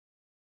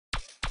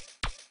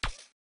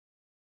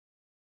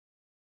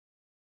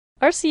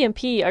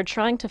RCMP are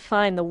trying to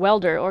find the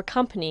welder or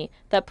company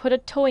that put a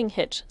towing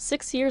hitch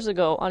 6 years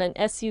ago on an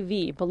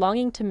SUV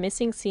belonging to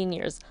missing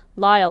seniors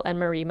Lyle and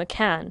Marie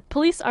McCann.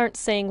 Police aren't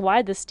saying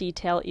why this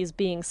detail is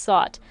being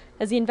sought,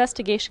 as the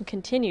investigation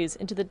continues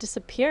into the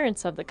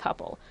disappearance of the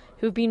couple,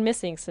 who've been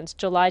missing since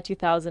July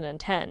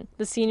 2010.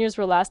 The seniors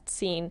were last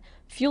seen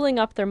fueling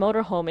up their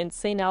motorhome in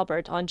St.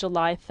 Albert on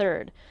July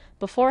 3rd,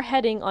 before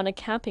heading on a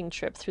camping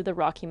trip through the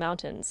Rocky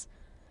Mountains.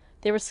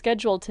 They were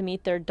scheduled to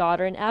meet their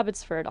daughter in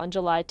Abbotsford on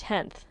July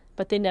 10th,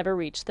 but they never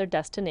reached their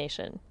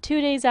destination.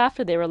 2 days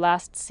after they were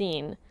last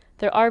seen,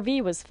 their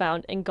RV was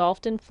found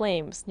engulfed in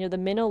flames near the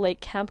Minnow Lake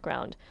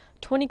campground,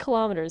 20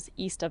 kilometers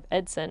east of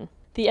Edson.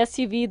 The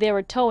SUV they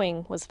were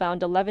towing was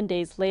found 11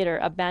 days later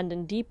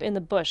abandoned deep in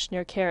the bush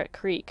near Carrot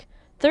Creek.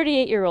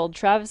 38-year-old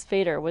Travis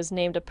Vader was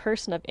named a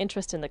person of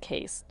interest in the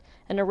case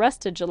and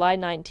arrested July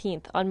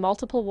 19th on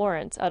multiple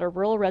warrants at a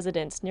rural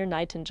residence near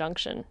Knighton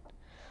Junction.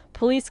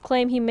 Police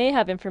claim he may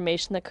have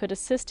information that could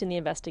assist in the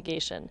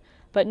investigation,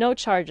 but no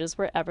charges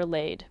were ever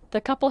laid.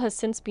 The couple has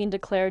since been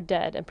declared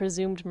dead and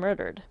presumed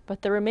murdered,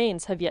 but their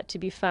remains have yet to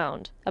be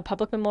found. A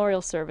public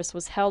memorial service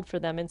was held for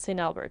them in St.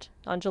 Albert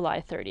on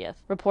July 30th.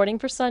 Reporting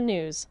for Sun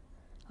News,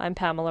 I'm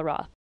Pamela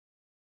Roth.